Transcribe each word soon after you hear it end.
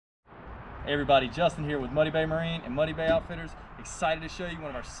Hey everybody, Justin here with Muddy Bay Marine and Muddy Bay Outfitters. Excited to show you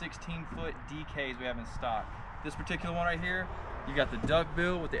one of our 16-foot DKs we have in stock. This particular one right here, you got the duck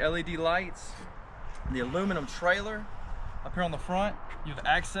bill with the LED lights, the aluminum trailer. Up here on the front, you have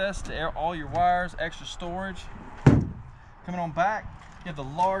access to all your wires, extra storage. Coming on back, you have the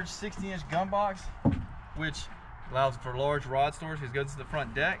large 60-inch gun box, which allows for large rod storage because it goes to the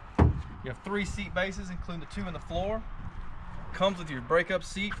front deck. You have 3 seat bases, including the 2 in the floor. Comes with your breakup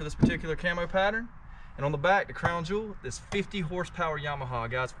seat for this particular camo pattern. And on the back, the crown jewel, this 50 horsepower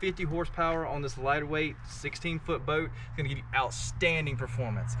Yamaha, guys. 50 horsepower on this lightweight 16-foot boat. It's gonna give you outstanding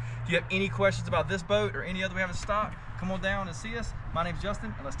performance. If you have any questions about this boat or any other we have in stock, come on down and see us. My name's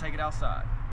Justin, and let's take it outside.